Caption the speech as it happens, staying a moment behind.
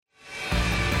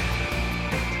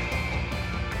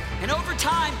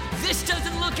time, this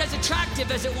doesn't look as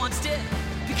attractive as it once did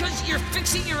because you're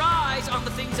fixing your eyes on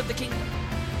the things of the kingdom.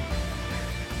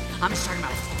 I'm just talking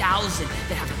about 1,000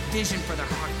 that have a vision for their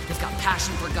heart. They've got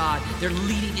passion for God. They're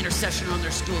leading intercession on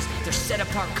their schools. They're set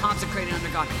apart, consecrated under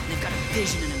God. And they've got a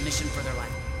vision and a mission for their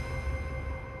life.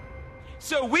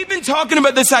 So we've been talking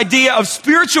about this idea of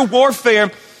spiritual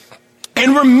warfare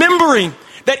and remembering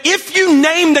that if you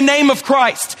name the name of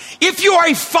Christ, if you are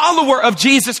a follower of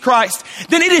Jesus Christ,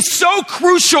 then it is so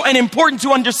crucial and important to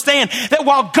understand that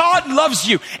while God loves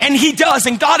you, and He does,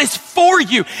 and God is for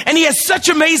you, and He has such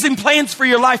amazing plans for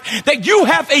your life, that you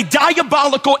have a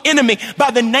diabolical enemy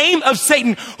by the name of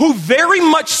Satan who very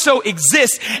much so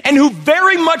exists and who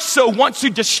very much so wants to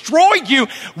destroy you,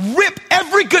 rip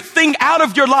every good thing out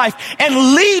of your life,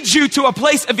 and lead you to a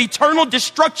place of eternal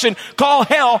destruction called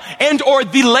hell and or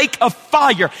the lake of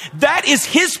fire. That is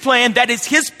his plan. That is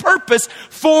his purpose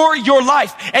for your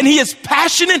life. And he is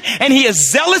passionate and he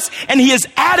is zealous and he is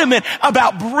adamant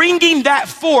about bringing that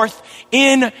forth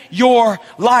in your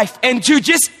life. And to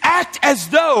just act as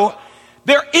though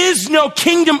there is no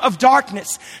kingdom of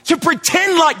darkness, to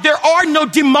pretend like there are no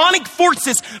demonic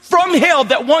forces from hell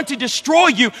that want to destroy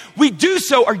you, we do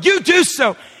so, or you do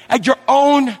so, at your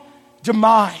own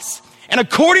demise. And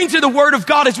according to the word of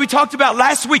God, as we talked about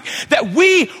last week, that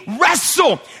we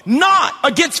wrestle not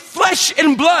against flesh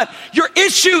and blood. Your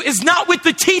issue is not with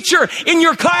the teacher in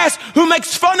your class who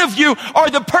makes fun of you or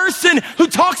the person who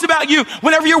talks about you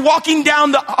whenever you're walking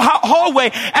down the hallway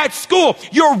at school.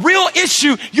 Your real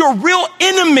issue, your real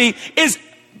enemy is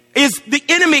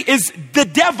the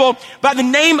devil by the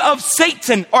name of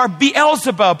Satan or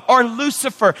Beelzebub or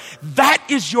Lucifer. That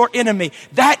is your enemy.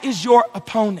 That is your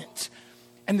opponent.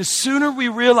 And the sooner we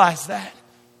realize that,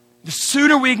 the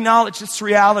sooner we acknowledge this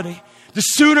reality, the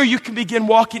sooner you can begin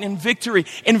walking in victory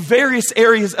in various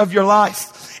areas of your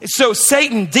life. So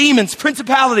Satan, demons,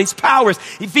 principalities, powers,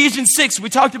 Ephesians 6, we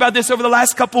talked about this over the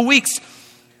last couple weeks.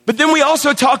 But then we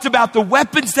also talked about the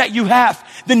weapons that you have,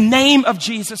 the name of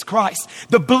Jesus Christ,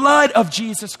 the blood of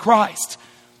Jesus Christ.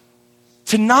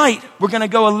 Tonight, we're going to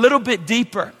go a little bit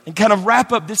deeper and kind of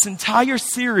wrap up this entire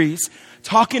series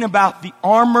talking about the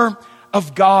armor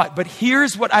of God. But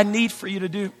here's what I need for you to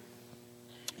do.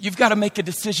 You've got to make a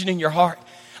decision in your heart.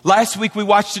 Last week we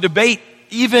watched a debate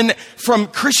even from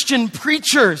Christian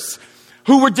preachers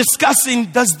who were discussing,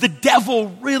 does the devil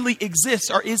really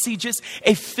exist, or is he just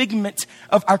a figment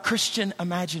of our Christian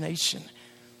imagination?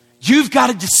 You've got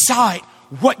to decide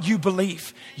what you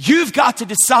believe. You've got to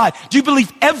decide, do you believe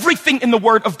everything in the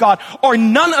Word of God or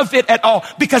none of it at all?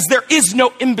 Because there is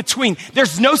no in between.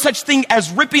 There's no such thing as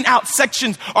ripping out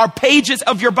sections or pages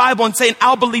of your Bible and saying,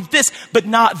 I'll believe this, but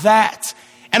not that.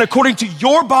 And according to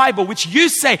your Bible, which you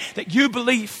say that you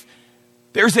believe,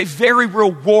 there's a very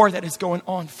real war that is going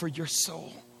on for your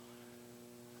soul.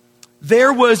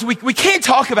 We can't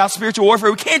talk about spiritual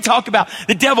warfare. We can't talk about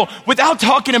the devil without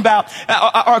talking about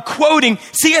or quoting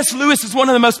C.S. Lewis is one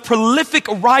of the most prolific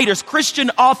writers, Christian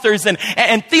authors and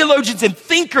theologians and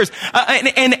thinkers.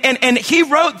 And he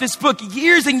wrote this book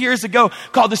years and years ago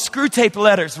called The Screwtape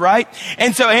Letters, right?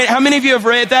 And so how many of you have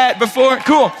read that before?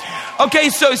 Cool. Okay,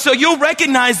 so you'll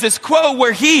recognize this quote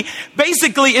where he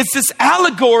basically, it's this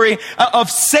allegory of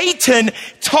Satan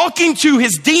talking to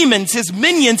his demons, his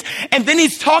minions, and then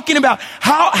he's talking about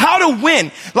how to win.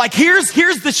 Like here's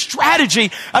the strategy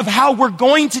of how we're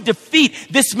going to defeat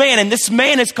this man. And this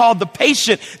man is called the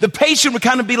patient. The patient would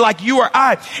kind of be like you or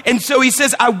I. And so he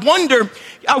says, I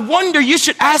wonder, you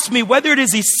should ask me whether it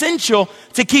is essential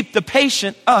to keep the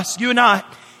patient, us, you and I,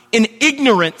 in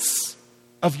ignorance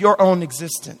of your own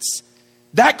existence.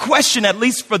 That question, at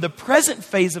least for the present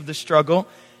phase of the struggle,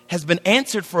 has been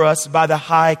answered for us by the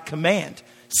high command,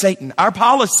 Satan. Our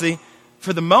policy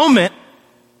for the moment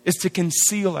is to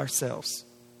conceal ourselves.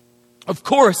 Of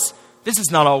course, this has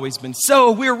not always been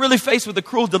so. We're really faced with a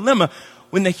cruel dilemma.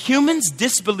 When the humans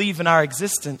disbelieve in our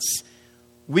existence,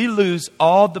 we lose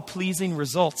all the pleasing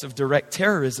results of direct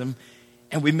terrorism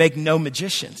and we make no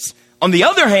magicians. On the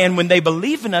other hand, when they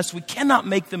believe in us, we cannot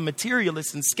make them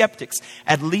materialists and skeptics,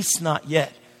 at least not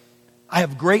yet. I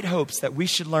have great hopes that we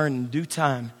should learn in due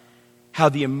time how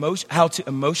to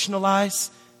emotionalize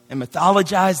and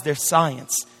mythologize their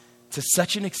science to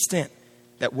such an extent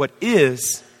that what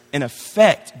is, in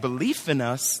effect, belief in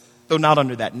us, though not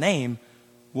under that name,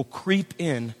 will creep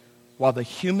in while the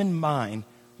human mind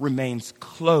remains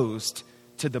closed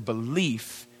to the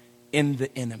belief in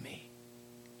the enemy.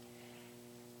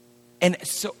 And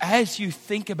so as you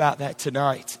think about that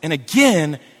tonight, and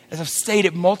again, as I've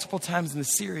stated multiple times in the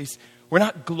series, we're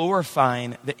not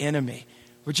glorifying the enemy.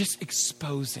 We're just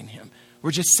exposing him.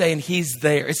 We're just saying he's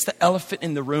there. It's the elephant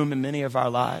in the room in many of our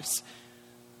lives.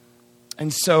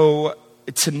 And so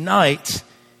tonight,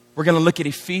 we're going to look at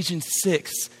Ephesians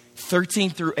 6, 13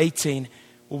 through 18.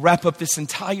 We'll wrap up this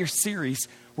entire series.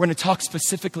 We're going to talk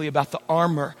specifically about the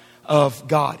armor of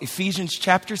God. Ephesians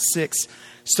chapter 6,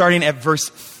 starting at verse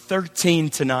 13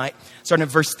 tonight. Starting at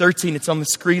verse 13, it's on the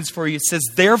screens for you. It says,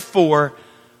 therefore,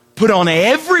 put on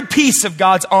every piece of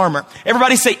God's armor.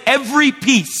 Everybody say, every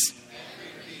piece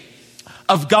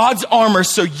of God's armor,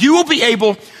 so you will be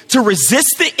able to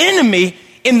resist the enemy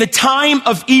in the time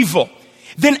of evil.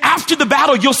 Then after the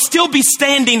battle, you'll still be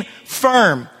standing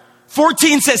firm.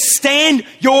 14 says, stand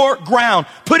your ground,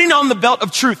 putting on the belt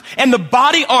of truth and the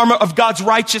body armor of God's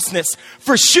righteousness.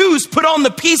 For shoes, put on the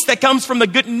peace that comes from the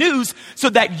good news so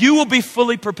that you will be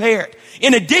fully prepared.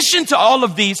 In addition to all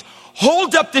of these,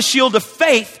 hold up the shield of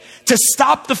faith to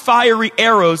stop the fiery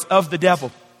arrows of the devil.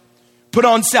 Put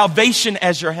on salvation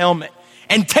as your helmet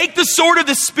and take the sword of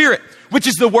the Spirit, which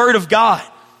is the word of God.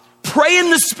 Pray in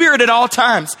the Spirit at all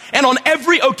times and on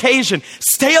every occasion.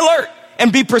 Stay alert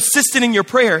and be persistent in your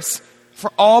prayers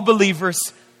for all believers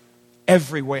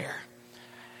everywhere.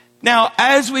 Now,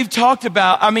 as we've talked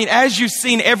about, as you've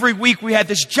seen every week, we had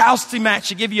this jousting match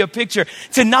to give you a picture.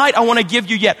 Tonight, I want to give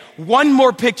you yet one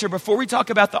more picture before we talk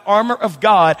about the armor of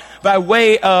God by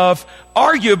way of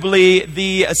arguably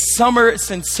the summer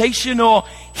sensational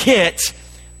hit,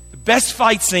 the best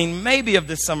fight scene maybe of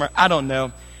this summer, I don't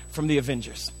know, from the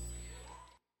Avengers.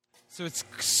 So it's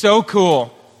so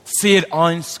cool to see it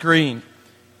on screen.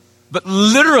 But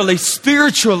literally,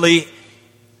 spiritually,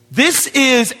 this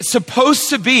is supposed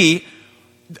to be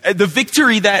the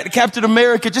victory that Captain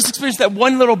America just experienced, that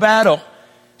one little battle,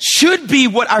 should be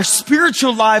what our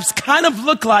spiritual lives kind of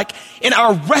look like in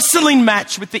our wrestling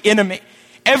match with the enemy.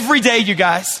 Every day, you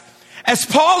guys. As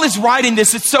Paul is writing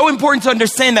this, it's so important to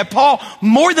understand that Paul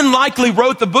more than likely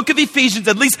wrote the book of Ephesians,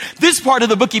 at least this part of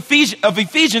the book of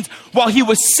Ephesians, while he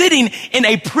was sitting in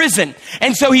a prison.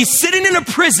 And so he's sitting in a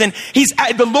prison.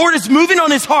 The Lord is moving on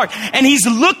his heart, and he's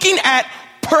looking at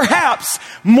perhaps,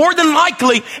 more than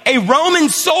likely, a Roman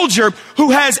soldier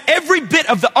who has every bit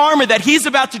of the armor that he's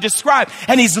about to describe.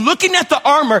 And he's looking at the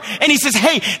armor and he says,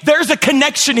 hey, there's a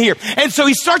connection here. And so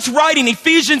he starts writing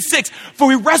Ephesians 6, for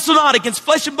we wrestle not against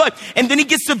flesh and blood. And then he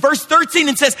gets to verse 13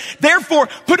 and says, therefore,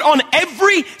 put on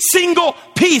every single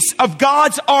piece of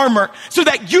God's armor so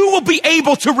that you will be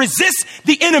able to resist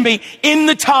the enemy in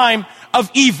the time of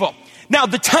evil. Now,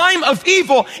 the time of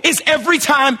evil is every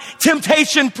time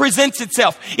temptation presents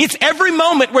itself. It's every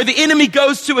moment where the enemy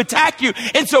goes to attack you.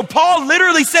 And so Paul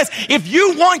literally says, if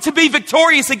you want to be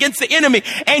victorious against the enemy,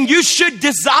 and you should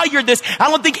desire this, I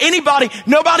don't think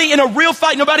nobody in a real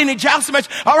fight, nobody in a jousting match,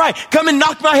 all right, come and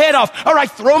knock my head off. All right,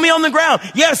 throw me on the ground.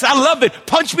 Yes, I love it.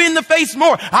 Punch me in the face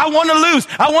more. I want to lose.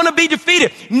 I want to be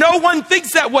defeated. No one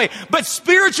thinks that way. But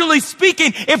spiritually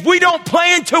speaking, if we don't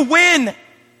plan to win,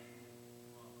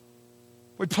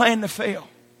 we plan to fail.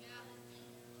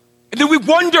 And then we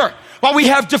wonder why we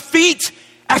have defeat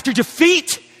after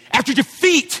defeat after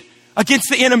defeat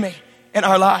against the enemy in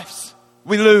our lives.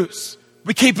 We lose.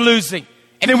 We keep losing.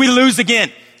 And then we lose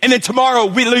again. And then tomorrow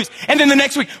we lose. And then the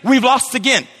next week we've lost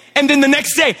again. And then the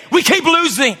next day we keep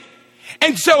losing.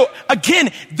 And so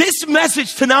again, this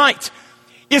message tonight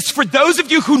is for those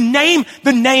of you who name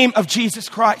the name of Jesus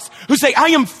Christ, who say,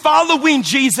 I am following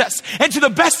Jesus, and to the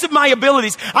best of my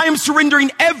abilities, I am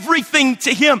surrendering everything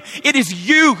to him. It is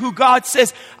you who God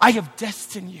says, I have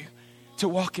destined you to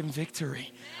walk in victory.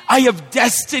 I have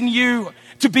destined you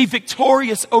to be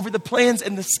victorious over the plans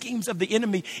and the schemes of the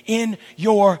enemy in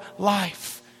your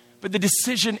life. But the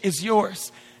decision is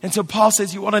yours. And so Paul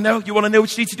says, you want to know what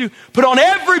you need to do? Put on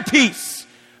every piece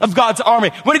of God's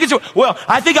army. When it gets to, well,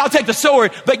 I think I'll take the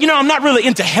sword, but I'm not really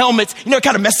into helmets. It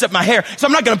kind of messed up my hair, so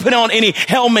I'm not going to put on any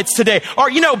helmets today. Or,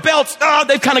 belts,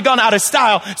 they've kind of gone out of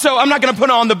style, so I'm not going to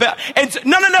put on the belt. And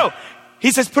no.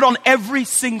 He says, put on every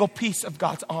single piece of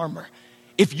God's armor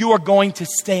if you are going to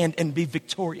stand and be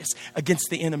victorious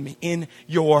against the enemy in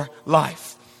your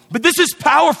life. But this is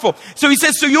powerful. So he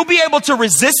says, so you'll be able to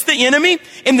resist the enemy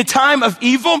in the time of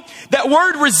evil. That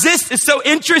word resist is so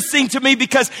interesting to me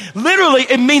because literally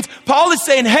it means, Paul is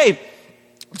saying, hey,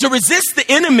 to resist the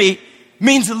enemy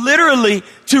means literally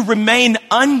to remain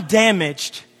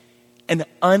undamaged and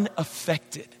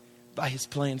unaffected by his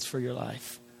plans for your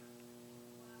life.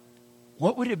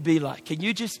 What would it be like? Can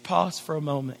you just pause for a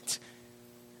moment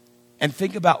and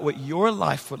think about what your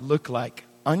life would look like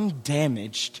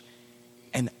undamaged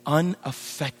and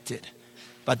unaffected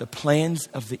by the plans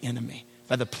of the enemy,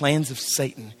 by the plans of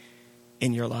Satan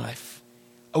in your life?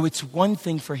 Oh, it's one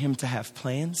thing for him to have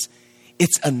plans.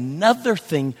 It's another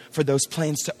thing for those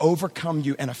plans to overcome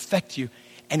you and affect you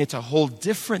And it's a whole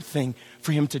different thing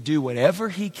for him to do whatever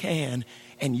he can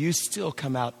and you still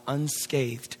come out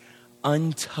unscathed,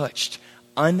 untouched,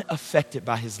 unaffected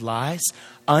by his lies,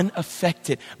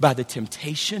 unaffected by the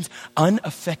temptations,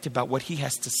 unaffected by what he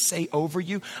has to say over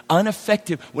you,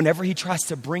 unaffected whenever he tries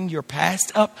to bring your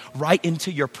past up right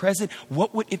into your present.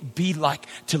 What would it be like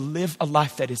to live a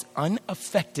life that is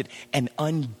unaffected and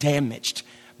undamaged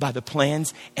by the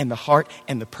plans and the heart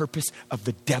and the purpose of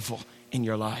the devil in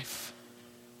your life?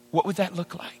 What would that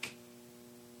look like?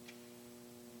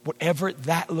 Whatever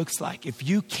that looks like, if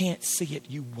you can't see it,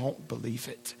 you won't believe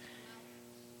it.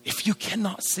 If you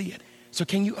cannot see it. So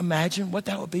can you imagine what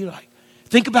that would be like?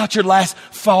 Think about your last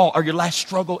fall or your last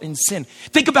struggle in sin.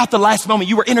 Think about the last moment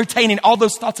you were entertaining all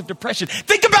those thoughts of depression.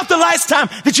 Think about the last time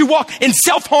that you walked in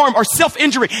self-harm or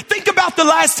self-injury. Think about the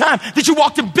last time that you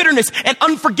walked in bitterness and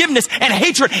unforgiveness and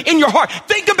hatred in your heart.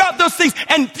 Think about those things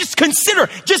and just consider,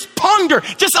 just ponder,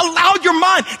 just allow your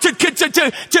mind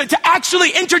to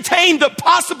actually entertain the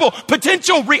possible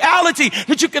potential reality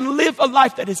that you can live a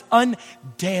life that is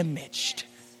undamaged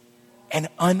and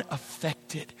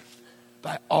unaffected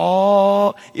by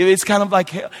all. It's kind of like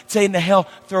saying to hell,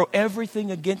 throw everything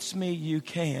against me you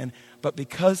can, but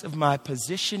because of my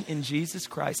position in Jesus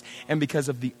Christ and because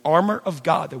of the armor of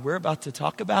God that we're about to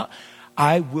talk about,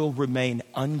 I will remain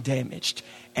undamaged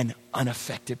and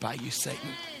unaffected by you, Satan.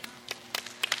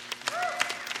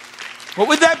 What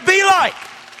would that be like?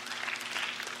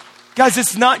 Guys,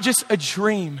 it's not just a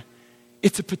dream.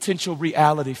 It's a potential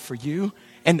reality for you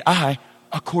and I,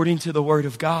 according to the word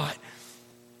of God.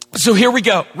 So here we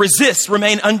go. Resist,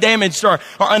 remain undamaged or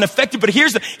unaffected. But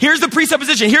here's the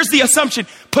presupposition. Here's the assumption.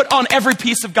 Put on every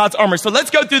piece of God's armor. So let's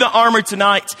go through the armor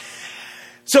tonight.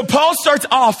 So Paul starts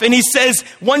off and he says,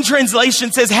 one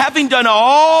translation says, having done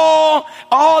all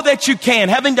that you can,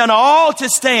 having done all to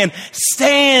stand,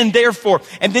 stand therefore.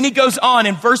 And then he goes on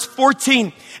in verse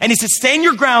 14 and he says, stand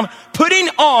your ground, putting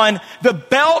on the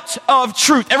belt of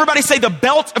truth. Everybody say the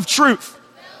belt of truth.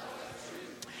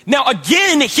 Now,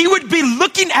 again, he would be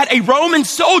looking at a Roman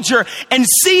soldier and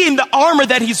seeing the armor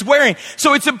that he's wearing.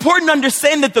 So it's important to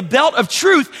understand that the belt of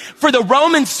truth for the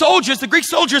Roman soldiers, the Greek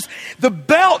soldiers, the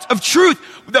belt of truth,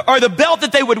 or the belt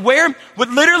that they would wear, would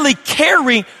literally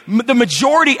carry the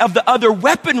majority of the other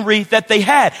weaponry that they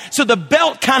had. So the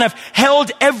belt kind of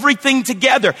held everything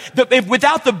together.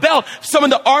 Without the belt, some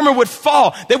of the armor would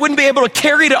fall. They wouldn't be able to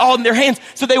carry it all in their hands.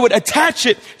 So they would attach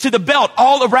it to the belt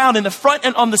all around in the front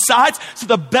and on the sides. So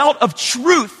the belt of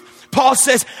truth, Paul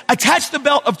says, attach the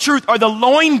belt of truth or the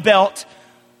loin belt.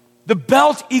 The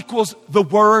belt equals the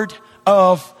word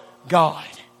of God.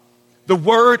 The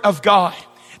word of God.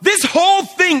 This whole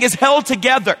thing is held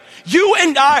together. You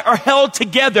and I are held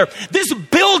together. This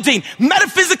building,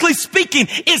 metaphysically speaking,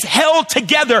 is held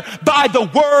together by the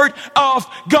word of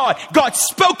God. God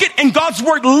spoke it, and God's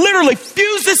word literally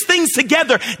fuses things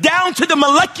together down to the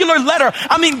molecular letter.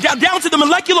 Down to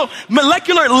the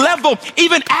molecular level.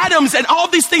 Even atoms and all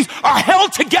these things are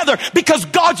held together because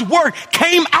God's word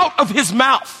came out of his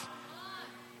mouth.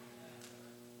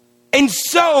 And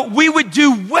so we would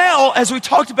do well, as we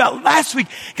talked about last week.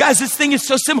 Guys, this thing is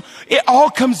so simple. It all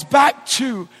comes back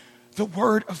to the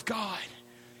word of God.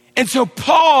 And so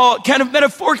Paul kind of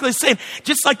metaphorically is saying,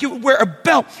 just like you wear a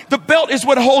belt, the belt is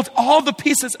what holds all the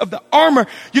pieces of the armor.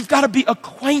 You've got to be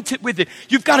acquainted with it.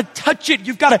 You've got to touch it.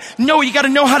 You got to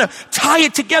know how to tie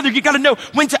it together. You got to know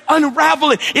when to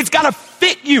unravel it. It's got to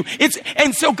fit you.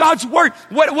 And so God's word,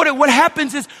 what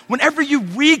happens is whenever you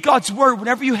read God's word,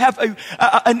 whenever you have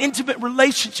an intimate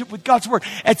relationship with God's word,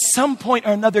 at some point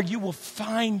or another, you will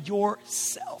find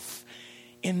yourself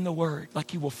in the word,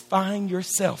 like you will find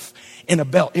yourself in a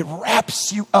belt. It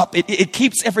wraps you up. It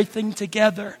keeps everything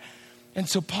together. And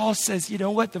so Paul says, you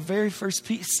know what? The very first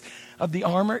piece of the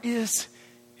armor is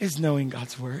knowing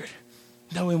God's word,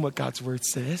 knowing what God's word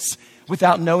says.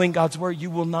 Without knowing God's word,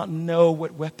 you will not know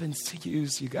what weapons to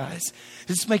use, you guys.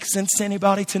 Does this make sense to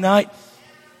anybody tonight?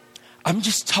 I'm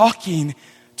just talking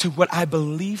to what I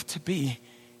believe to be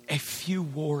a few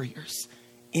warriors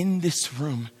in this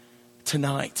room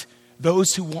tonight.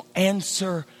 Those who will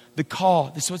answer the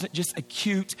call. This wasn't just a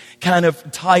cute kind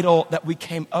of title that we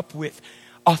came up with.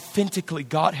 Authentically,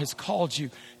 God has called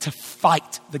you to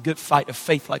fight the good fight of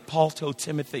faith, like Paul told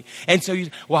Timothy. And so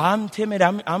I'm timid.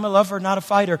 I'm a lover, not a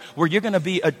fighter. Where you're going to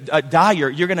be a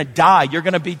dyer. You're going to die. You're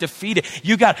going to be defeated.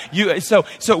 You've got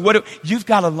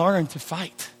to learn to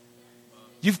fight.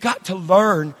 You've got to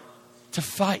learn to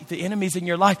fight the enemies in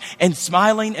your life. And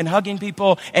smiling and hugging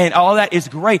people and all that is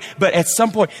great. But at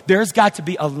some point, there's got to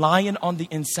be a lion on the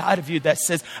inside of you that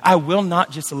says, I will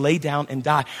not just lay down and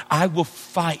die. I will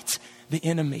fight the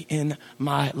enemy in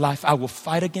my life. I will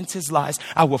fight against his lies.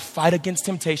 I will fight against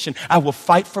temptation. I will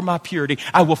fight for my purity.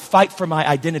 I will fight for my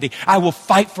identity. I will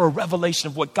fight for a revelation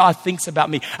of what God thinks about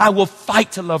me. I will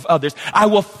fight to love others. I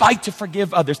will fight to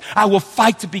forgive others. I will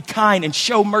fight to be kind and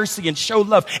show mercy and show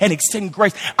love and extend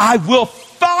grace. I will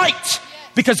fight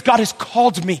because God has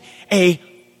called me a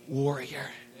warrior.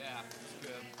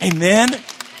 Amen.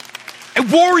 A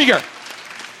warrior.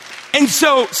 And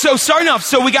so starting off,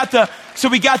 so we got the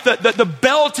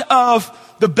belt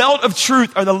of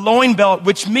truth, or the loin belt,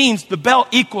 which means the belt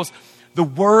equals the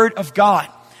word of God.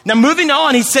 Now moving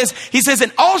on, he says,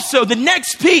 and also the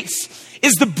next piece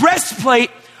is the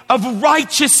breastplate of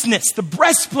righteousness. The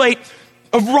breastplate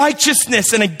of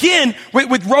righteousness. And again,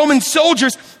 with Roman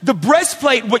soldiers, the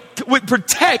breastplate would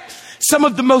protect some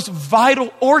of the most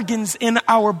vital organs in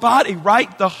our body,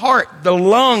 right? The heart, the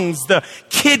lungs, the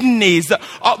kidneys,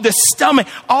 the stomach,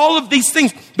 all of these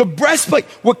things. The breastplate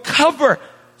would cover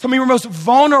some of your most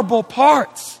vulnerable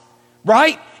parts,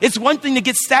 right? It's one thing to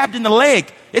get stabbed in the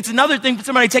leg. It's another thing for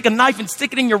somebody to take a knife and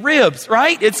stick it in your ribs,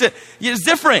 right? It's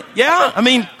different, yeah? I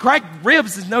mean, cracked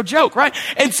ribs is no joke, right?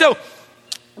 And so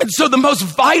the most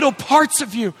vital parts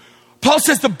of you, Paul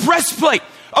says the breastplate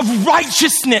of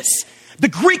righteousness. The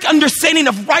Greek understanding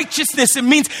of righteousness, it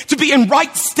means to be in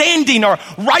right standing or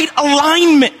right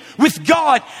alignment with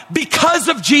God because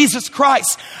of Jesus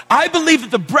Christ. I believe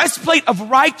that the breastplate of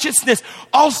righteousness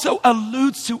also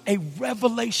alludes to a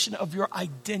revelation of your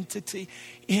identity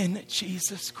in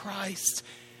Jesus Christ.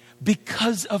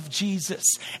 Because of Jesus,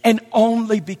 and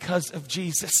only because of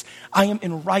Jesus, I am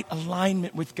in right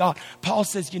alignment with God. Paul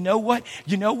says, you know what?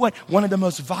 One of the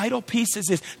most vital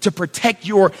pieces is to protect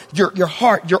your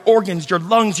heart, your organs, your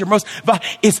lungs, your most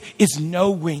is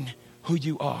knowing who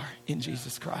you are in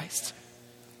Jesus Christ.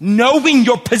 Knowing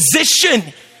your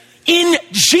position in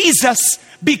Jesus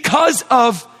because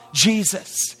of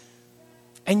Jesus.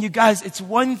 And you guys, it's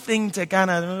one thing to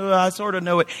kind of, I sort of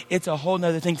know it. It's a whole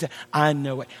nother thing to, I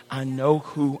know it. I know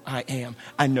who I am.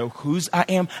 I know whose I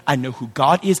am. I know who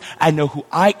God is. I know who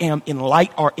I am in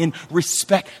light or in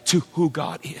respect to who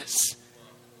God is.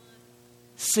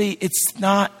 See, it's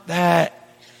not that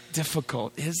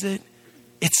difficult, is it?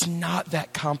 It's not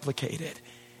that complicated.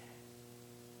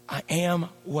 I am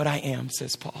what I am,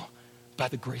 says Paul, by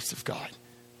the grace of God.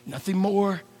 Nothing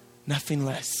more, nothing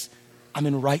less. I'm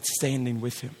in right standing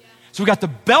with him. So we got the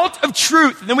belt of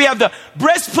truth. And then we have the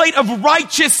breastplate of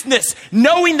righteousness,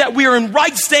 knowing that we are in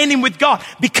right standing with God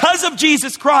because of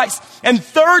Jesus Christ. And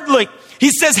thirdly, he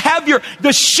says, have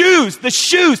the shoes,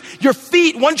 your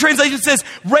feet. One translation says,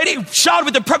 ready, shod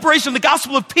with the preparation of the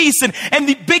gospel of peace. And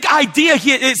the big idea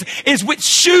here is with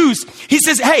shoes. He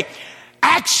says, hey,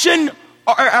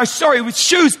 with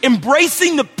shoes,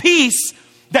 embracing the peace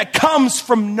that comes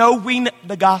from knowing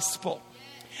the gospel.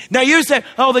 Now you say,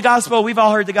 oh, the gospel, we've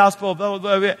all heard the gospel, blah,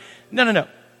 blah, blah.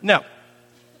 No.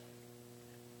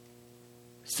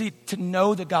 See, to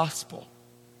know the gospel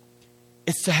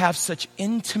is to have such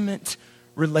intimate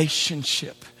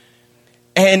relationship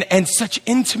and such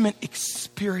intimate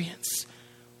experience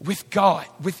with God,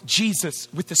 with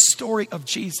Jesus, with the story of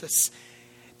Jesus,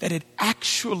 that it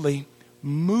actually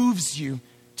moves you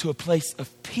to a place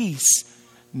of peace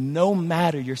no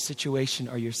matter your situation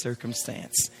or your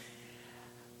circumstance.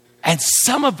 And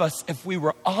some of us, if we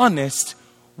were honest,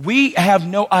 we have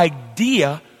no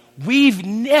idea. We've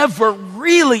never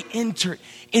really entered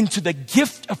into the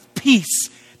gift of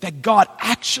peace that God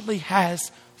actually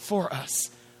has for us.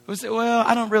 We say, well,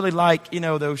 I don't really like,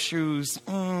 those shoes.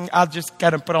 I'll just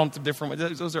kind of put on some different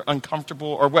ones. Those are uncomfortable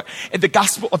or what. And the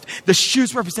gospel of the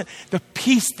shoes represent the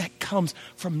peace that comes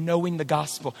from knowing the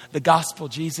gospel. The gospel,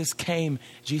 Jesus came,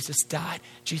 Jesus died,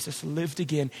 Jesus lived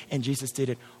again, and Jesus did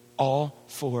it all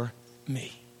for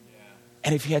me. Yeah.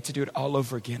 And if he had to do it all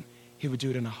over again, he would do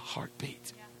it in a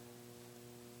heartbeat. Yeah.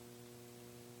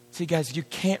 See, guys, you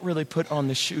can't really put on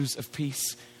the shoes of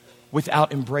peace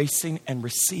without embracing and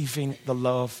receiving the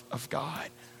love of God.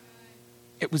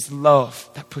 It was love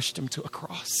that pushed him to a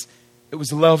cross. It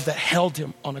was love that held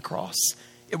him on a cross.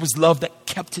 It was love that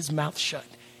kept his mouth shut.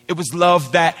 It was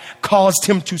love that caused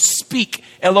him to speak.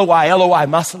 Eloi, Eloi,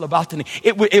 ma sabachthani.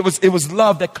 It was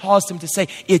love that caused him to say,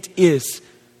 it is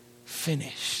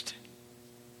finished.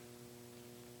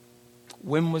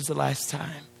 When was the last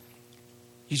time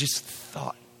you just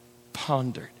thought,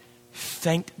 pondered,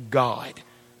 thanked God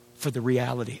for the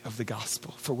reality of the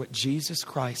gospel, for what Jesus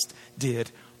Christ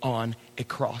did on a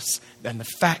cross, and the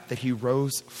fact that he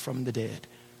rose from the dead?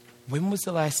 When was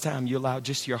the last time you allowed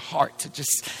just your heart to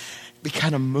just be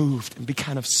kind of moved and be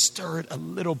kind of stirred a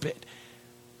little bit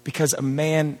because a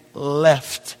man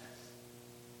left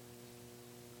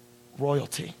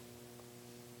royalty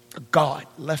God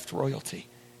left royalty,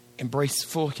 embraced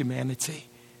full humanity,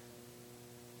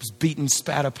 was beaten,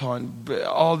 spat upon,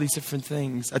 all these different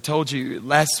things. I told you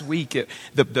last week,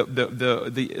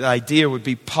 the idea would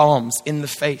be palms in the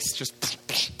face, just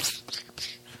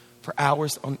for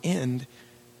hours on end,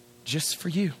 just for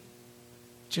you,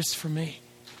 just for me.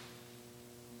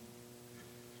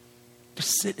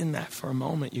 Just sit in that for a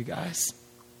moment, you guys.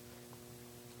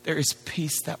 There is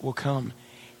peace that will come.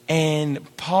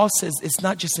 And Paul says it's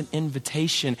not just an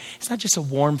invitation. It's not just a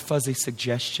warm, fuzzy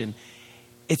suggestion.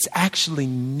 It's actually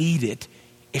needed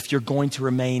if you're going to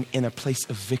remain in a place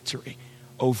of victory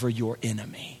over your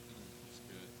enemy.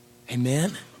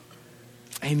 Amen?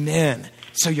 Amen.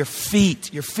 So your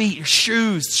feet, your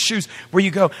shoes, where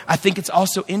you go. I think it's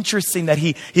also interesting that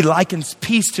he likens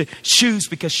peace to shoes,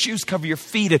 because shoes cover your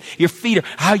feet, and your feet are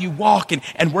how you walk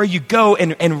and where you go.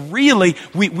 And really,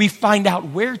 we find out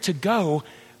where to go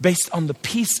based on the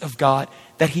peace of God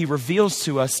that he reveals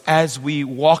to us as we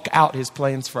walk out his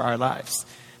plans for our lives.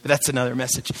 But that's another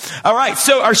message. All right,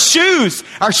 so our shoes,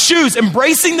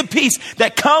 embracing the peace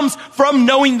that comes from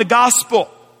knowing the gospel.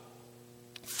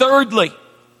 Fourthly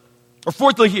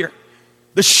here,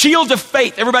 the shield of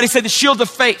faith. Everybody say the shield of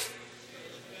faith.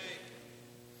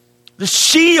 The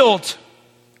shield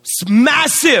is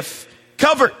massive,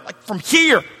 covered like from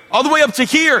here all the way up to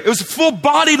here. It was a full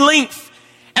body length.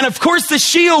 And of course, the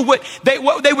shield, what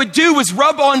they would do was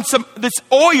rub on this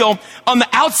oil on the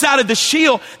outside of the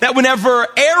shield, that whenever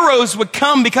arrows would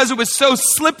come, because it was so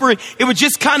slippery, it would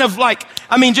just kind of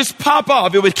just pop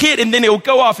off. It would hit and then it would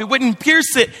go off. It wouldn't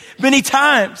pierce it many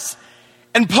times.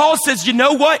 And Paul says, you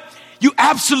know what? You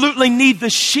absolutely need the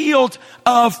shield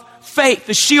of faith.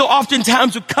 The shield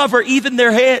oftentimes would cover even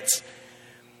their heads.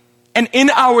 And in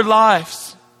our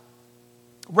lives,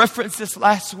 referenced this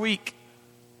last week,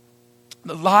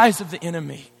 the lies of the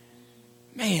enemy,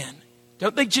 man,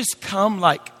 don't they just come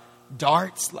like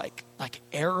darts, like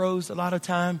arrows a lot of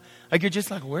time? Like you're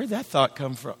just like, where'd that thought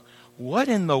come from? What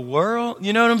in the world?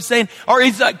 You know what I'm saying? Or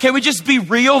is can we just be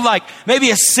real? Like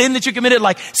maybe a sin that you committed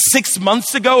like 6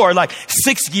 months ago or like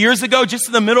 6 years ago, just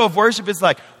in the middle of worship, it's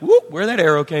like, whoop, where that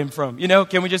arrow came from? You know,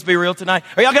 can we just be real tonight?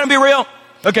 Are y'all going to be real?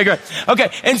 Okay, good.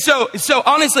 Okay. And so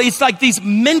honestly, it's like these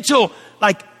mental,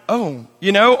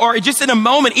 or just in a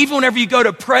moment, even whenever you go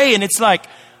to pray and it's like,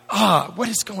 what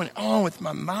is going on with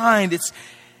my mind? And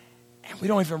we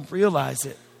don't even realize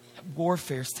it.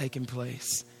 Warfare's taking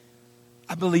place.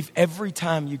 I believe every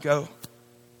time you go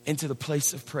into the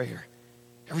place of prayer,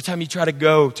 every time you try to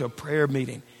go to a prayer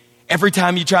meeting, every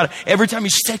time you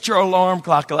set your alarm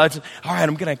clock, all right,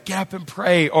 I'm going to get up and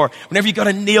pray. Or whenever you go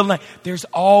to kneel, there's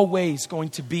always going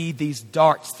to be these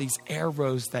darts, these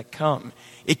arrows that come.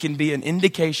 It can be an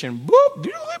indication, boop,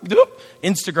 doop, doop,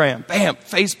 Instagram, bam,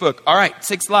 Facebook, all right,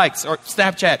 6 likes, or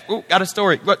Snapchat, ooh, got a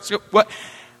story, what?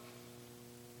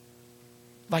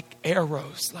 Like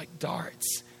arrows, like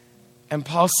darts. And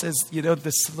Paul says,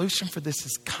 the solution for this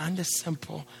is kind of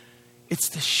simple. It's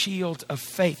the shield of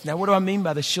faith. Now, what do I mean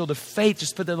by the shield of faith?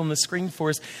 Just put that on the screen for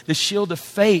us. The shield of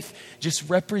faith just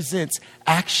represents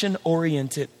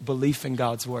action-oriented belief in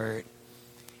God's word.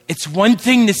 It's one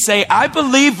thing to say, I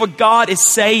believe what God is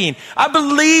saying. I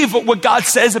believe what God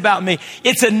says about me.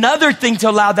 It's another thing to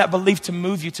allow that belief to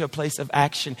move you to a place of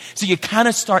action. So you kind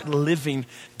of start living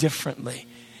differently.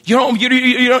 You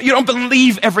don't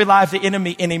believe every lie of the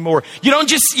enemy anymore. You don't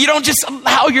just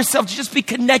allow yourself to just be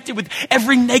connected with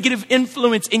every negative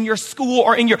influence in your school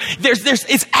or in your,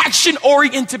 it's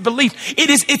action-oriented belief.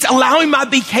 It's allowing my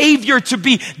behavior to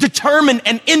be determined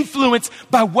and influenced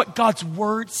by what God's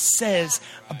word says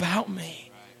about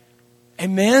me.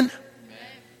 Amen?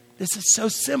 This is so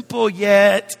simple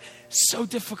yet so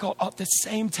difficult at the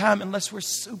same time unless we're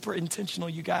super intentional,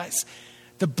 you guys.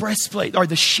 The breastplate or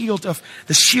the shield of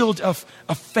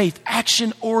faith,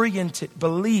 action-oriented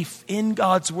belief in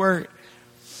God's word.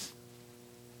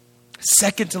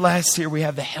 Second to last here, we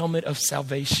have the helmet of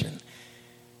salvation.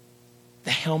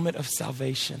 The helmet of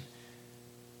salvation.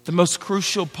 The most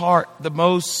crucial part, the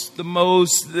most vulnerable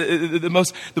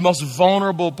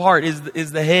part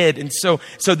is the head. And so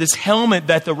this helmet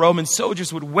that the Roman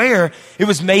soldiers would wear, it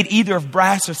was made either of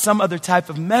brass or some other type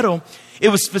of metal. It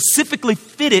was specifically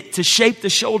fitted to shape the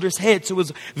shoulder's head. So it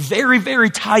was very, very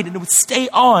tight and it would stay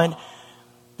on.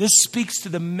 This speaks to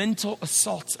the mental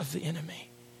assaults of the enemy.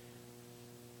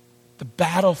 The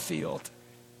battlefield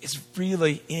is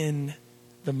really in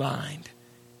the mind.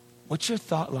 What's your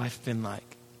thought life been like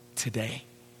today?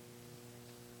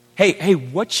 Hey,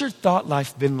 what's your thought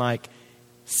life been like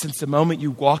since the moment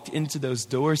you walked into those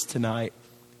doors tonight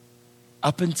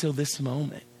up until this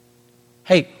moment?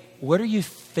 Hey, what are you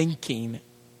thinking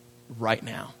right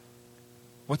now?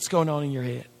 What's going on in your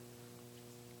head?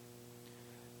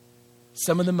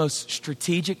 Some of the most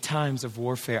strategic times of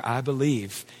warfare, I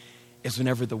believe, is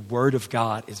whenever the word of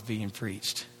God is being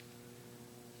preached.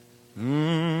 All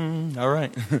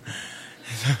right.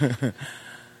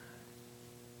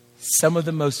 Some of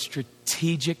the most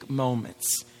strategic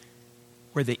moments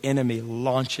where the enemy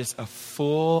launches a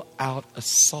full-out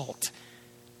assault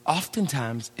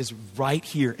oftentimes is right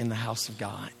here in the house of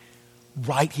God,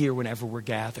 right here whenever we're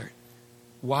gathered.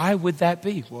 Why would that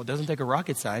be? Well, it doesn't take a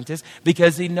rocket scientist,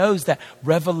 because he knows that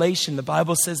revelation, the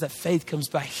Bible says that faith comes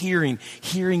by hearing.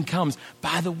 Hearing comes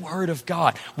by the word of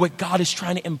God. What God is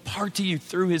trying to impart to you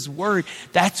through his word,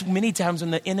 that's many times when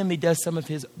the enemy does some of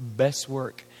his best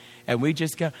work. And we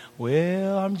just go,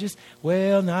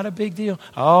 not a big deal.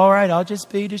 All right, I'll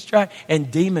just be distracted. And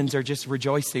demons are just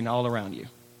rejoicing all around you.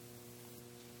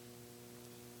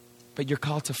 But you're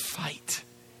called to fight.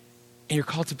 And you're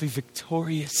called to be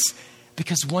victorious.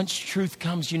 Because once truth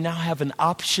comes, you now have an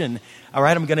option. All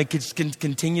right, I'm going to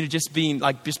continue to just being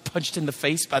like just punched in the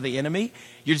face by the enemy.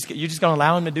 You're just going to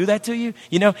allow him to do that to you?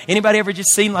 You know, anybody ever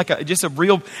just seen like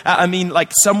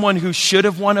like someone who should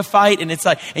have won a fight, and it's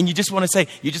like, and you just want to say,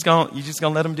 you're just going to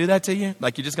let him do that to you?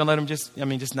 Like you're just going to let him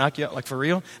just knock you out, like for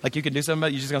real? Like you can do something about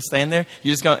it? You're just going to stand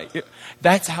there?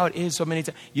 That's how it is so many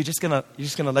times. You're just going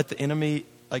to let the enemy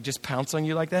like just pounce on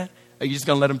you like that? Are you just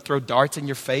going to let him throw darts in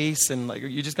your face? And like, are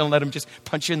you just going to let him just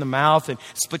punch you in the mouth and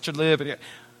split your lip?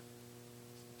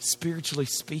 Spiritually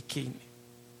speaking,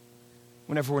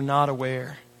 whenever we're not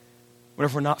aware,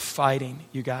 whenever we're not fighting,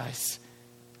 you guys,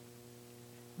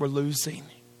 we're losing.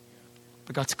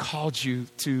 But God's called you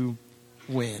to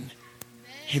win.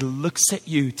 He looks at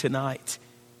you tonight.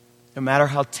 No matter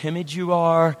how timid you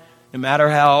are, no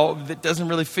matter how that doesn't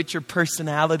really fit your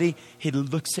personality, he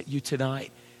looks at you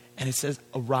tonight. And it says,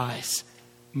 arise,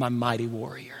 my mighty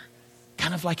warrior.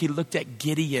 Kind of like he looked at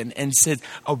Gideon and said,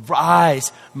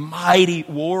 arise, mighty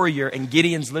warrior. And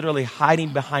Gideon's literally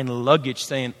hiding behind luggage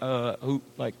saying, who,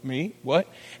 like me? What?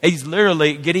 And he's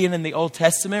literally, Gideon in the Old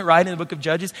Testament, right, in the book of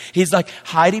Judges, he's like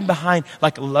hiding behind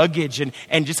like luggage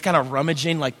and just kind of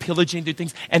rummaging, like pillaging through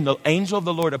things. And the angel of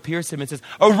the Lord appears to him and says,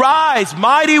 arise,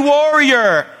 mighty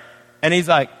warrior. And he's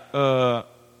like,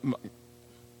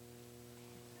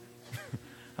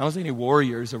 I don't see any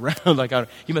warriors around. Like,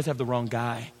 you must have the wrong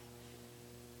guy.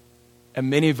 And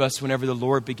many of us, whenever the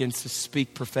Lord begins to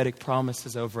speak prophetic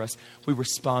promises over us, we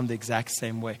respond the exact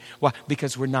same way. Why?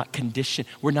 Because we're not conditioned.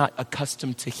 We're not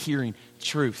accustomed to hearing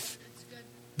truth.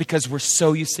 Because we're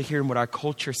so used to hearing what our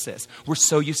culture says. We're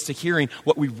so used to hearing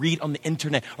what we read on the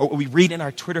internet or what we read in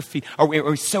our Twitter feed. Or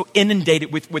we're so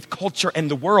inundated with culture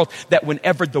and the world that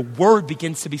whenever the word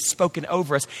begins to be spoken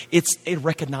over us, it's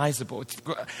irrecognizable.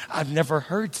 I've never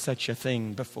heard such a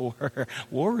thing before.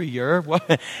 Warrior.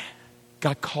 What?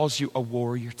 God calls you a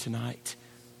warrior tonight.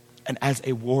 And as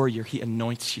a warrior, he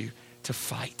anoints you to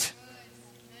fight.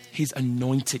 He's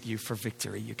anointed you for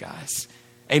victory, you guys.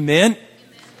 Amen?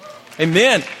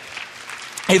 Amen.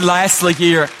 Hey, lastly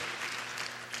here,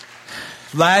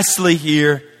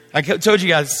 I told you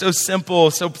guys, it's so simple,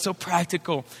 so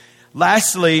practical.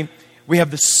 Lastly, we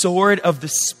have the sword of the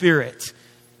Spirit.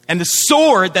 And the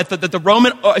sword that the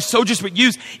Roman soldiers would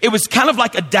use, it was kind of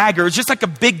like a dagger. It was just like a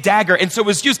big dagger. And so it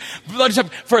was used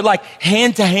for like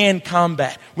hand-to-hand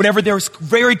combat. Whenever there was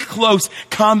very close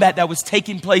combat that was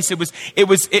taking place, it was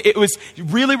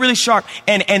really, really sharp.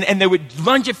 And they would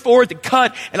lunge it forward to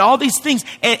cut and all these things.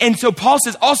 And so Paul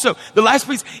says also, the last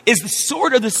piece is the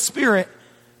sword of the Spirit.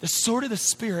 The sword of the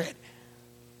Spirit,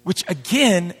 which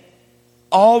again,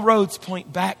 all roads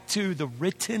point back to the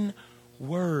written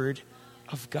word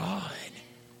of God.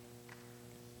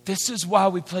 This is why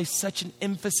we place such an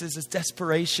emphasis as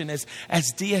desperation, as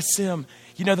DSM.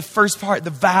 You know, the first part, the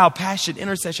vow, passion,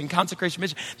 intercession, consecration,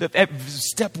 mission.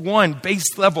 Step one,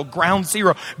 base level, ground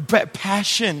zero,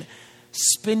 passion.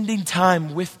 Spending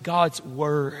time with God's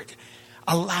word.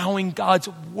 Allowing God's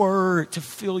word to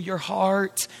fill your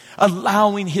heart.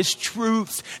 Allowing his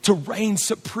truths to reign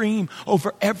supreme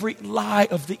over every lie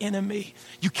of the enemy.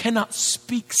 You cannot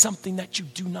speak something that you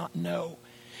do not know.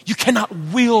 You cannot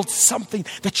wield something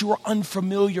that you are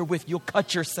unfamiliar with. You'll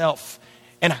cut yourself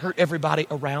and hurt everybody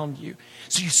around you.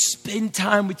 So you spend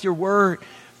time with your word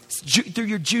through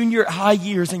your junior high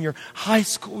years and your high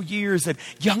school years and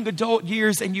young adult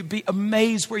years, and you'd be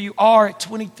amazed where you are at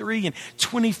 23 and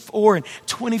 24 and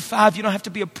 25. You don't have to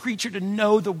be a preacher to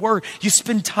know the word. You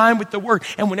spend time with the word,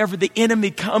 and whenever the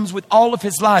enemy comes with all of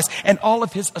his lies and all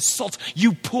of his assaults,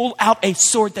 you pull out a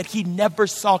sword that he never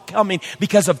saw coming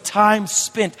because of time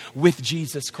spent with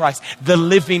Jesus Christ, the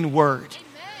living word.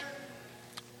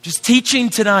 Just teaching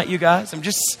tonight, you guys. I'm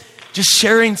just just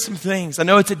sharing some things. I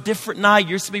know it's a different night.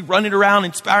 You're supposed to be running around,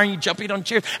 inspiring you, jumping on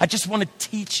chairs. I just want to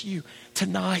teach you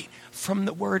tonight from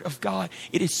the Word of God.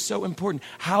 It is so important.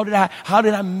 How did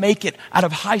I make it out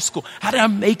of high school? How did I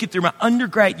make it through my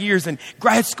undergrad years and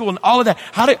grad school and all of that?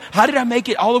 How did I make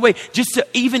it all the way just to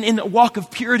even in the walk of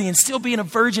purity and still being a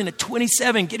virgin at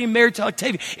 27, getting married to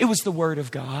Octavia? It was the Word of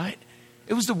God.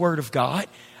 It was the Word of God.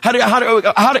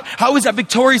 How was I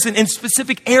victorious in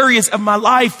specific areas of my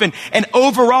life and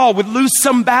overall would lose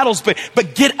some battles,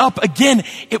 but get up again?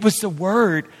 It was the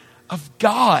Word of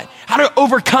God. How to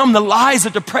overcome the lies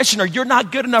of depression, or you're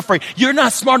not good enough, or you're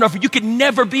not smart enough, or you could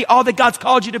never be all that God's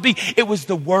called you to be. It was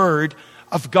the Word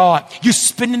of God. You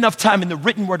spend enough time in the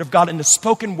written Word of God, and the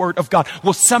spoken Word of God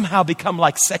will somehow become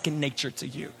like second nature to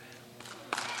you.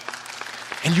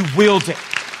 And you wield it.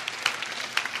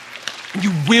 And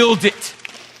you wield it.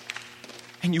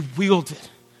 And you wield it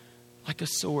like a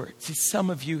sword. See, some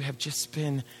of you have just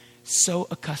been so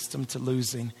accustomed to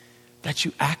losing that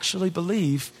you actually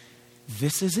believe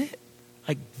this is it.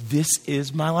 Like, this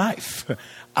is my life.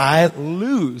 I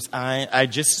lose. I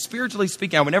just, spiritually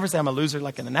speaking, I would never say I'm a loser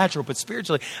like in the natural, but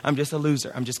spiritually, I'm just a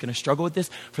loser. I'm just going to struggle with this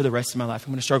for the rest of my life.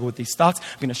 I'm going to struggle with these thoughts.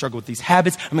 I'm going to struggle with these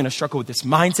habits. I'm going to struggle with this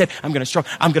mindset. I'm going to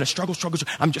struggle.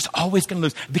 I'm just always going to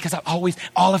lose because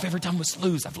all I've ever done was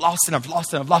lose. I've lost.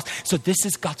 So this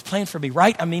is God's plan for me,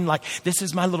 right? I mean, like, this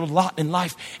is my little lot in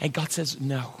life. And God says,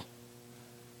 no.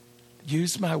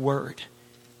 Use my word.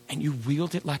 And you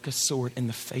wield it like a sword in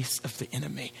the face of the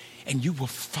enemy. And you will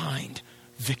find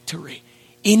victory.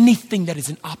 Anything that is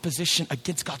in opposition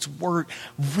against God's word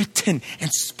written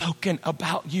and spoken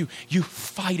about you, you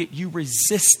fight it, you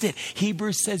resist it.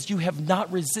 Hebrews says you have not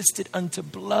resisted unto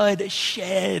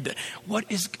bloodshed.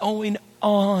 What is going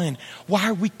on? Why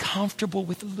are we comfortable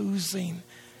with losing?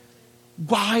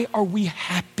 Why are we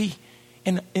happy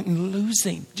in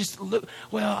losing? It's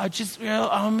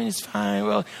fine.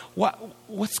 Well,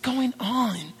 what's going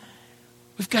on?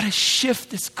 We've got to shift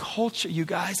this culture, you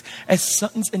guys. As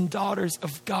sons and daughters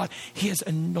of God, He has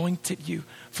anointed you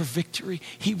for victory.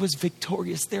 He was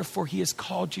victorious. Therefore, He has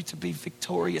called you to be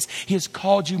victorious. He has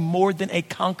called you more than a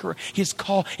conqueror. He has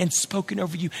called and spoken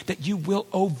over you that you will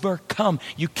overcome.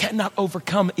 You cannot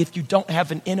overcome if you don't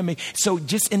have an enemy. So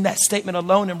just in that statement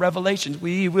alone in Revelation,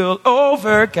 we will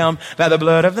overcome by the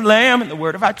blood of the Lamb and the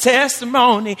word of our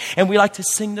testimony. And we like to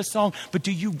sing the song, but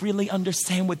do you really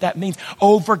understand what that means?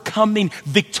 Overcoming,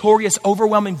 victorious,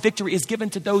 overwhelming victory is given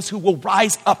to those who will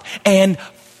rise up and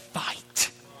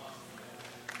fight.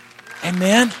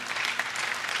 Amen.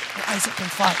 Rise up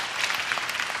and fight.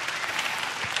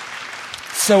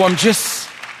 So I'm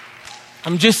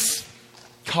just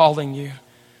calling you.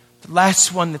 The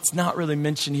last one that's not really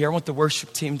mentioned here. I want the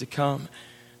worship team to come.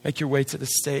 Make your way to the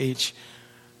stage.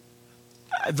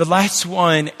 The last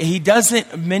one, he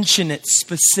doesn't mention it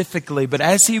specifically, but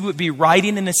as he would be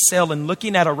riding in a cell and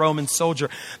looking at a Roman soldier,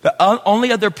 the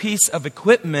only other piece of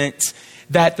equipment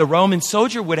that the Roman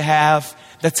soldier would have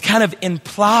that's kind of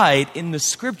implied in the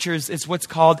scriptures is what's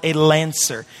called a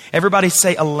lancer. Everybody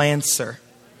say a lancer.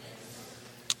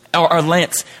 Or a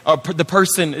lance. The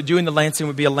person doing the lancing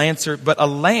would be a lancer, but a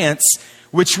lance,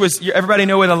 which was, everybody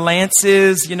know what a lance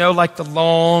is? You know, like the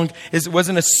long, it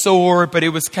wasn't a sword, but it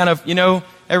was kind of,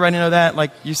 everybody know that?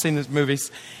 Like you've seen those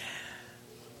movies.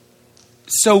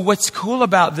 So what's cool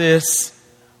about this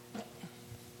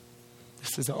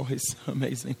is always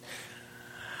amazing.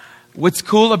 What's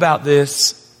cool about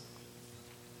this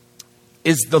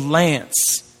is the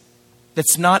lance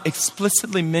that's not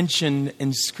explicitly mentioned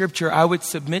in Scripture. I would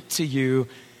submit to you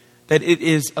that it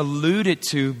is alluded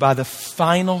to by the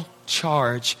final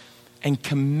charge and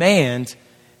command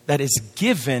that is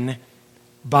given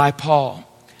by Paul.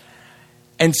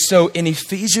 And so in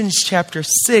Ephesians chapter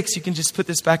 6, you can just put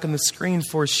this back on the screen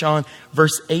for us, Sean,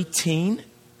 verse 18.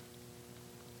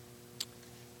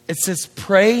 It says,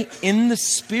 pray in the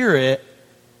Spirit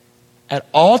at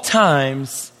all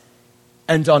times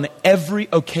and on every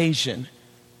occasion.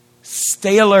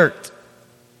 Stay alert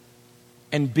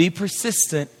and be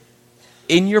persistent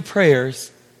in your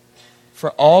prayers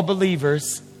for all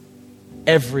believers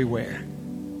everywhere.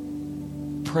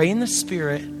 Pray in the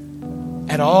Spirit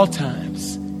at all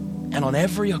times and on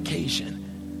every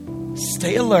occasion.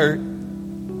 Stay alert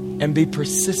and be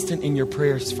persistent in your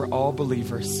prayers for all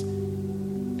believers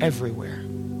everywhere.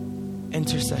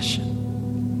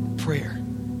 Intercession, prayer,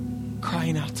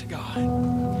 crying out to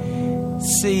God.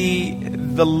 See,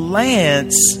 the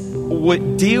lance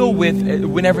would deal with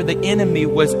whenever the enemy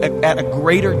was at a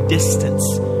greater distance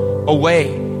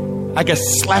away. I could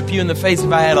slap you in the face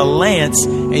if I had a lance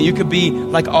and you could be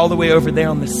like all the way over there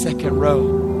on the second row.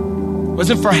 It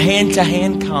wasn't for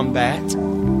hand-to-hand combat.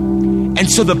 And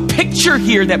so the picture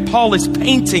here that Paul is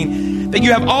painting, that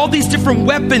you have all these different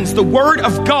weapons, the Word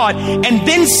of God, and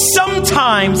then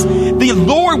sometimes the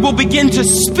Lord will begin to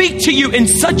speak to you in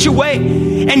such a way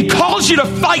and cause you to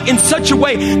fight in such a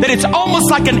way that it's almost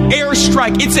like an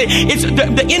airstrike.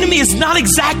 The enemy is not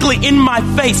exactly in my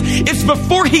face. It's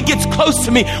before he gets close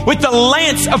to me with the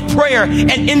lance of prayer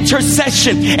and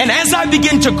intercession. And as I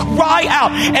begin to cry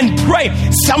out and pray,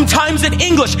 sometimes in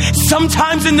English,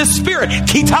 sometimes in the Spirit, as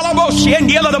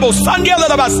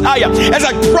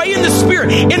I pray in the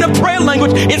Spirit, in a prayer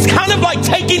language, it's kind of like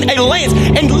taking a lance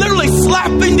and literally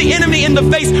slapping the enemy in the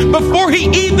face before he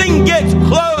even gets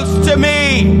close to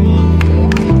me.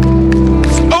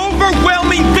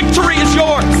 Overwhelming victory is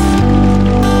yours.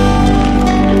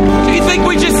 Do you think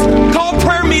we just call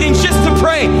prayer meetings just to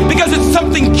pray because it's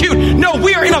something cute? No,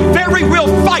 we are in a very real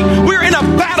fight. We're in a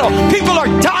battle. People are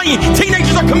dying.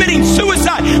 Teenagers are committing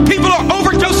suicide. People are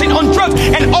overdosing on drugs.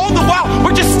 And all the while,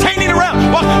 we're just standing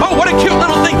around. Well, oh, what a cute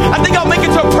little thing. I think I'll make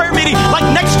it to a prayer meeting like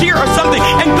next year or something.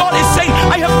 And God is saying,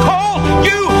 I have called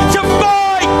you to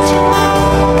fight.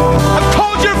 I've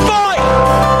called you to fight.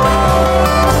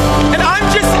 And I'm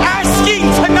just asking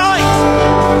tonight,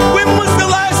 when was the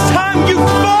last time you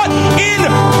fought in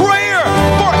prayer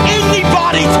for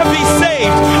anybody to be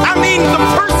saved? I mean, the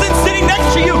person sitting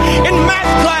next to you in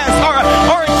math class,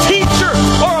 or a teacher,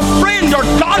 or a friend, or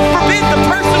God forbid, the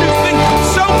person who's been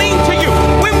so mean to you.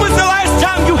 When was the last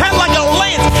time you had like a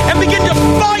lance and began to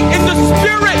fight in the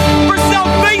Spirit for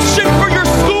salvation for your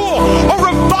school, or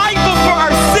revival for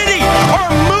our city, or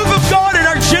a move of God in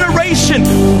our generation?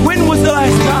 When was the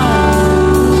last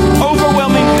time?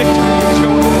 Overwhelming victory is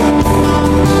yours.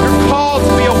 You're called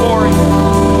to be a warrior.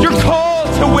 You're called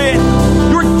to win.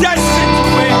 You're destined to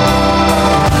win.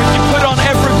 If you put on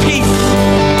every piece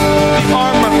of the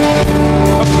armor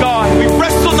of God. We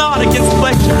wrestle not against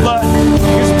flesh and blood,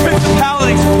 against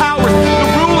principalities, powers, the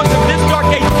rulers of this dark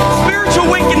age, spiritual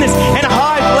wickedness in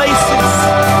high places.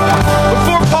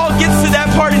 Before Paul gets to that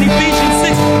part in Ephesians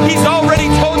 6, he's already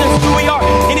told us who we are.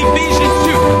 In Ephesians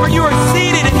 2, for you are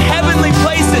seated in heavenly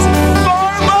places,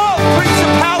 far above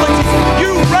principalities.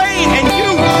 You reign and you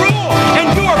rule and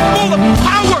you are full of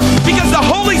power because the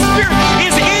Holy Spirit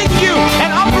is in you and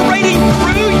operating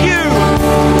through you.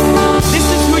 This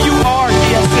is who you are,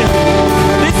 DSM.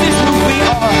 This is who we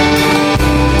are.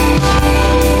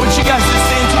 Would you guys just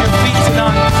stand to your feet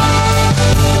tonight?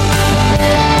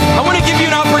 I want to give you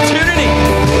an opportunity.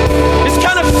 Just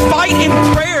kind of fight in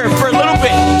prayer for a little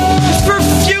bit. Just for a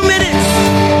few minutes.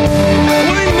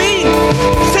 What do you mean?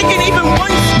 Just taking even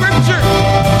one scripture.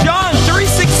 John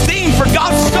 3:16, for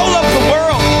God so loved the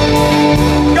world.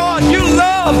 God, you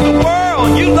love the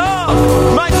world. You love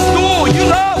my school. You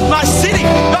love my city.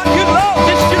 God, you love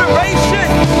this generation.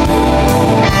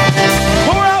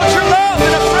 Pour out your love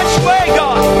in a fresh way,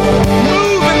 God.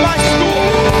 Move in my school.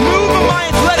 Move in my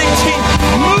athletic team.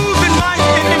 Move in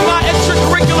my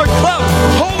extracurricular club.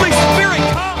 Holy Spirit,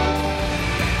 come.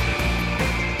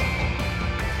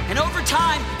 And over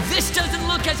time, this doesn't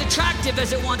look as attractive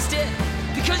as it once did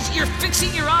because you're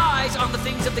fixing your eyes on the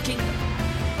things of the kingdom.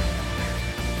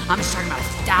 I'm just talking about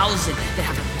 1,000 that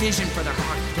have a vision for their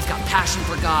heart. They've got passion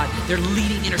for God. They're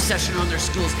leading intercession on their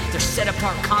schools. They're set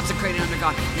apart, consecrated under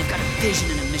God. And they've got a vision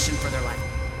and a mission for their life.